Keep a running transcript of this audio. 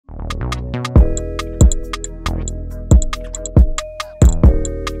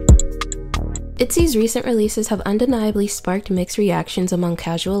Itzy's recent releases have undeniably sparked mixed reactions among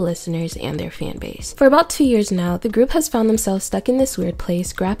casual listeners and their fanbase. For about 2 years now, the group has found themselves stuck in this weird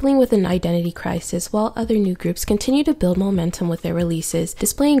place, grappling with an identity crisis, while other new groups continue to build momentum with their releases,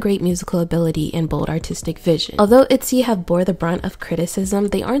 displaying great musical ability and bold artistic vision. Although itzy have bore the brunt of criticism,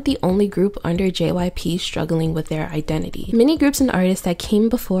 they aren't the only group under JYP struggling with their identity. Many groups and artists that came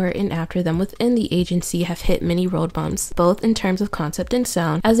before and after them within the agency have hit many road bumps, both in terms of concept and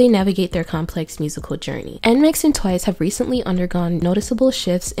sound, as they navigate their complex musical journey. nmixx and Twice have recently undergone noticeable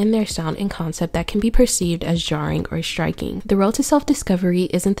shifts in their sound and concept that can be perceived as jarring or striking. The road to self-discovery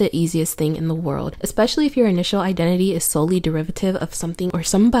isn't the easiest thing in the world, especially if your initial identity is solely derivative of something or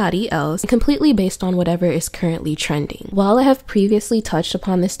somebody else and completely based on whatever is currently trending. While I have previously touched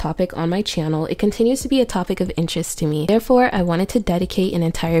upon this topic on my channel, it continues to be a topic of interest to me. Therefore, I wanted to dedicate an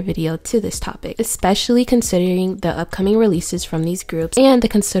entire video to this topic, especially considering the upcoming releases from these groups and the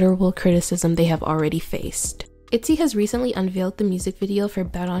considerable criticism they have already faced. Itzy has recently unveiled the music video for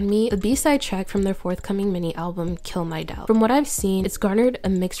Bet On Me, the B-side track from their forthcoming mini-album Kill My Doubt. From what I've seen, it's garnered a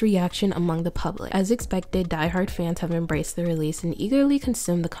mixed reaction among the public. As expected, diehard fans have embraced the release and eagerly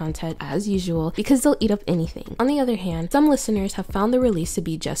consumed the content as usual because they'll eat up anything. On the other hand, some listeners have found the release to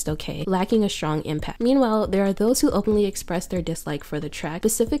be just okay, lacking a strong impact. Meanwhile, there are those who openly express their dislike for the track,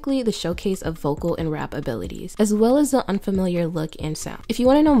 specifically the showcase of vocal and rap abilities, as well as the unfamiliar look and sound. If you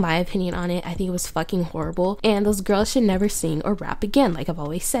want to know my opinion on it, I think it was fucking horrible, and those girls should never sing or rap again. Like I've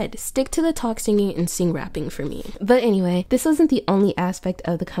always said, stick to the talk singing and sing rapping for me. But anyway, this wasn't the only aspect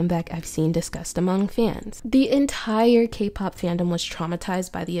of the comeback I've seen discussed among fans. The entire K-pop fandom was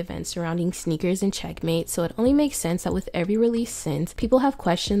traumatized by the events surrounding Sneakers and Checkmate, so it only makes sense that with every release since, people have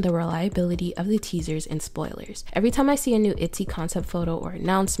questioned the reliability of the teasers and spoilers. Every time I see a new itzy concept photo or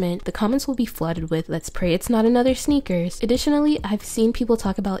announcement, the comments will be flooded with "let's pray it's not another Sneakers." Additionally, I've seen people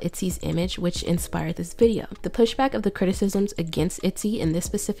talk about itzy's image, which inspired this video. The pushback of the criticisms against itzy in this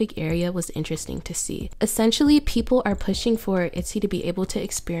specific area was interesting to see. Essentially, people are pushing for itzy to be able to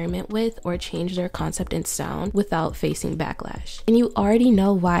experiment with or change their concept and sound without facing backlash. And you already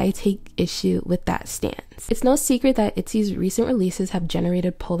know why I take issue with that stance. It's no secret that itzy's recent releases have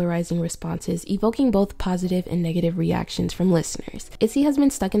generated polarizing responses, evoking both positive and negative reactions from listeners. Itzy has been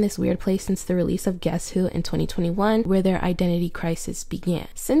stuck in this weird place since the release of Guess Who in 2021, where their identity crisis began.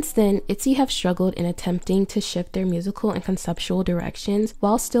 Since then, itzy have struggled in attempting to shift their musical and conceptual directions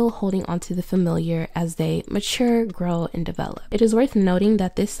while still holding onto the familiar as they mature, grow, and develop. It is worth noting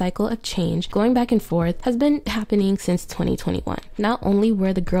that this cycle of change, going back and forth, has been happening since 2021. Not only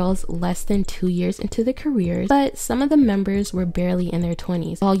were the girls less than 2 years into their careers, but some of the members were barely in their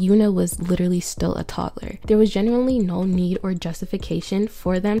 20s, while Yuna was literally still a toddler. There was genuinely no need or justification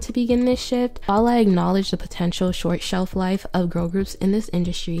for them to begin this shift. While I acknowledge the potential short shelf life of girl groups in this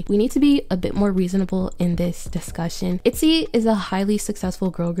industry, we need to be a bit more reasonable in this discussion. Itzy is a highly successful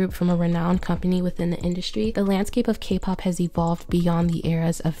girl group from a renowned company within the industry. The landscape of K-pop has evolved beyond the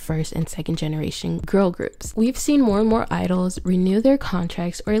eras of first and second generation girl groups. We've seen more and more idols renew their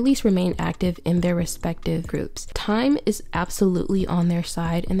contracts or at least remain active in their respective groups. Time is absolutely on their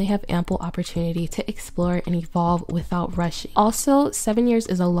side and they have ample opportunity to explore and evolve without rushing. Also, 7 years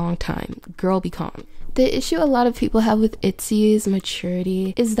is a long time. Girl, be calm. The issue a lot of people have with itzy's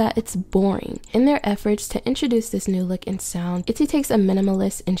maturity is that it's boring. In their efforts to introduce this new look and sound, itzy takes a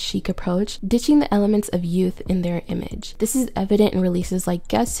minimalist and chic approach, ditching the elements of youth in their image. This is evident in releases like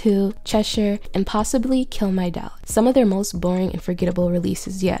Guess Who, Cheshire, and possibly Kill My Doubt, some of their most boring and forgettable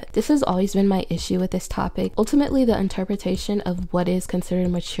releases yet. This has always been my issue with this topic. Ultimately, the interpretation of what is considered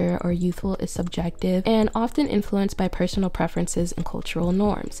mature or youthful is subjective and often influenced by personal preferences and cultural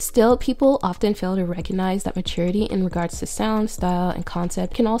norms. Still, people often fail to recognize that maturity in regards to sound, style, and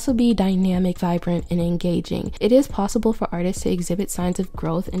concept can also be dynamic, vibrant, and engaging. It is possible for artists to exhibit signs of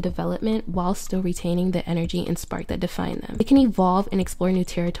growth and development while still retaining the energy and spark that define them. They can evolve and explore new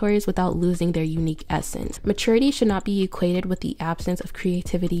territories without losing their unique essence. Maturity should not be equated with the absence of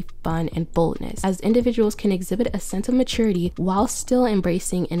creativity, fun, and boldness, as individuals can exhibit a sense of maturity while still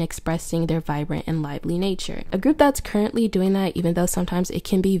embracing and expressing their vibrant and lively nature. A group that's currently doing that, even though sometimes it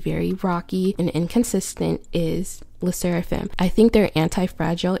can be very rocky and inconsistent, is LE SSERAFIM. I think their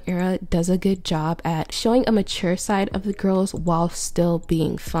Anti-Fragile era does a good job at showing a mature side of the girls while still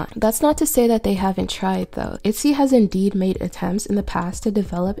being fun. That's not to say that they haven't tried though. itzy has indeed made attempts in the past to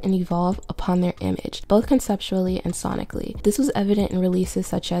develop and evolve upon their image, both conceptually and sonically. This was evident in releases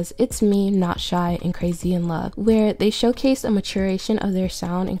such as It's Me, Not Shy, and Crazy in Love, where they showcased a maturation of their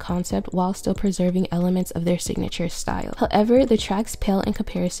sound and concept while still preserving elements of their signature style. However, the tracks pale in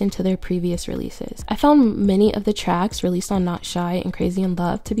comparison to their previous releases. I found many of the tracks tracks released on Not Shy and Crazy in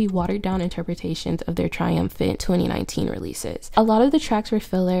Love to be watered down interpretations of their triumphant 2019 releases. A lot of the tracks were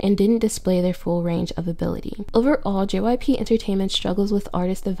filler and didn't display their full range of ability. Overall, JYP Entertainment's struggles with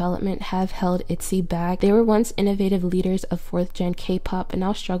artist development have held itzy back. They were once innovative leaders of 4th gen K-pop and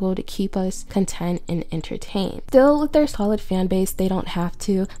now struggle to keep us content and entertained. Still, with their solid fan base, they don't have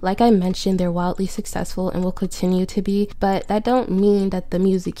to. Like I mentioned, they're wildly successful and will continue to be, but that don't mean that the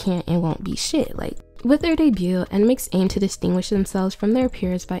music can't and won't be shit. With their debut, nmixx aimed to distinguish themselves from their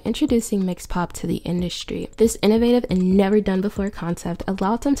peers by introducing mixed pop to the industry. This innovative and never done before concept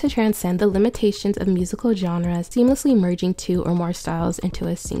allowed them to transcend the limitations of musical genres, seamlessly merging 2 or more styles into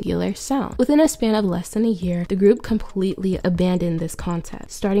a singular sound. Within a span of less than a year, the group completely abandoned this concept,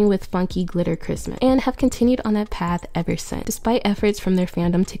 starting with funky Glitter Christmas, and have continued on that path ever since. Despite efforts from their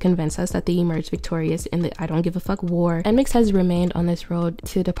fandom to convince us that they emerged victorious in the I Don't Give a Fuck war, nmixx has remained on this road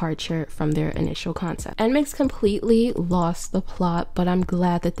to departure from their initial concept. nmixx completely lost the plot, but I'm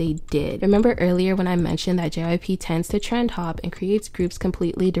glad that they did. Remember earlier when I mentioned that JYP tends to trend hop and creates groups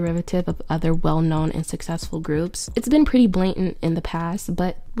completely derivative of other well-known and successful groups? It's been pretty blatant in the past,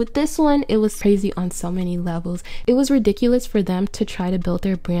 but with this one, it was crazy on so many levels. It was ridiculous for them to try to build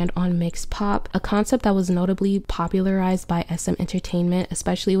their brand on mixed pop, a concept that was notably popularized by SM Entertainment,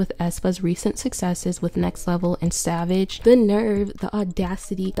 especially with aespa's recent successes with Next Level and Savage. The nerve, the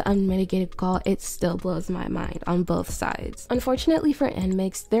audacity, the unmitigated gall, it still blows my mind on both sides. Unfortunately for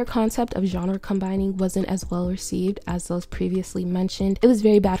nmixx, their concept of genre combining wasn't as well received as those previously mentioned. It was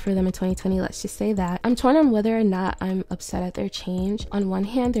very bad for them in 2020, let's just say that. I'm torn on whether or not I'm upset at their change. On one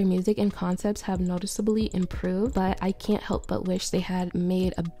hand, their music and concepts have noticeably improved, but I can't help but wish they had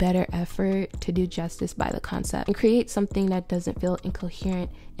made a better effort to do justice by the concept and create something that doesn't feel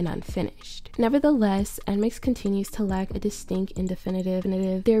incoherent and unfinished. Nevertheless, nmixx continues to lack a distinct and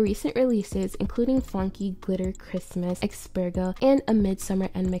definitive. Their recent releases, including Funky Glitter Christmas, Expergo, and A Midsummer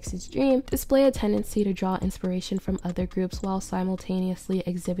nmixx's Dream, display a tendency to draw inspiration from other groups while simultaneously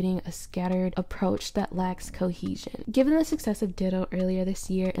exhibiting a scattered approach that lacks cohesion. Given the success of Ditto earlier this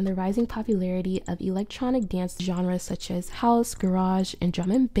year and the rising popularity of electronic dance genres such as house, garage, and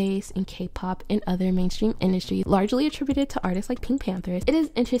drum and bass in K-pop and other mainstream industries, largely attributed to artists like Pink Panthers, it is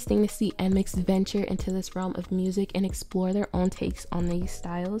interesting to see nmixx venture into this realm of music and explore their own takes on these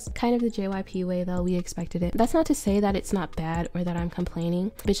styles. Kind of the JYP way though, we expected it. That's not to say that it's not bad or that I'm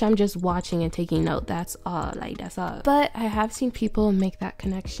complaining. Bitch, I'm just watching and taking note, that's all. But I have seen people make that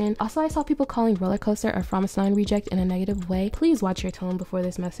connection. Also, I saw people calling Roller Coaster a Promise 9 reject in a negative way. Please watch your tone before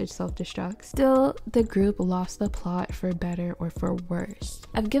this message self-destructs. Still, the group lost the plot for better or for worse.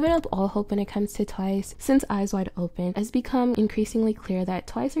 I've given up all hope when it comes to Twice. Since Eyes Wide Open, it's become increasingly clear that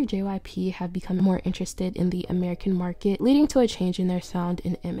Twice or JYP have become more interested in the American market, leading to a change in their sound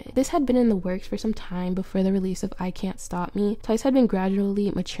and image. This had been in the works for some time before the release of I Can't Stop Me. Twice had been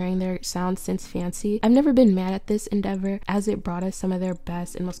gradually maturing their sound since Fancy. I've never been mad at this endeavor, as it brought us some of their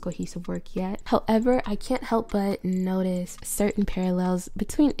best and most cohesive work yet. However, I can't help but notice certain parallels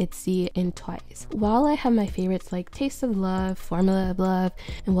between itzy and Twice. While I have my favorites like Taste of Love, Formula of Love,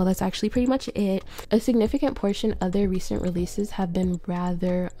 and well, that's actually pretty much it, a significant portion of their recent releases have been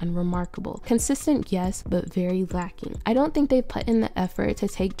rather unremarkable. Consistent, yes, but very lacking. I don't think they've put in the effort to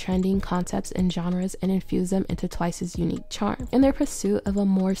take trending concepts and genres and infuse them into Twice's unique charm. In their pursuit of a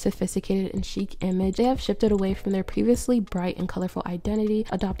more sophisticated and chic image, they have shifted away from their previously bright and colorful identity,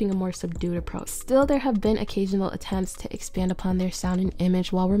 adopting a more subdued approach. Still, there have been occasional attempts to expand upon their sound and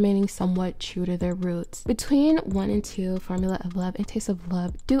image while remaining somewhat true to their roots. Between 1 and 2, Formula of Love and Taste of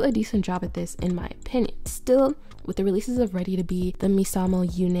Love do a decent job at this in my opinion. Still, with the releases of Ready to Be, the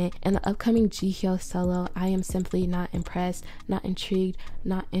Misamo unit, and the upcoming Jihyo solo, I am simply not impressed, not intrigued,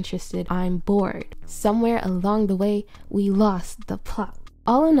 not interested. I'm bored. Somewhere along the way, we lost the plot.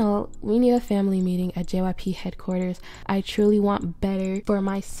 All in all, we need a family meeting at JYP headquarters. I truly want better for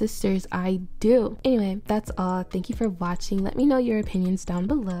my sisters. I do. Anyway, that's all. Thank you for watching. Let me know your opinions down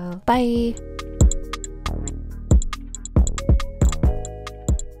below. Bye!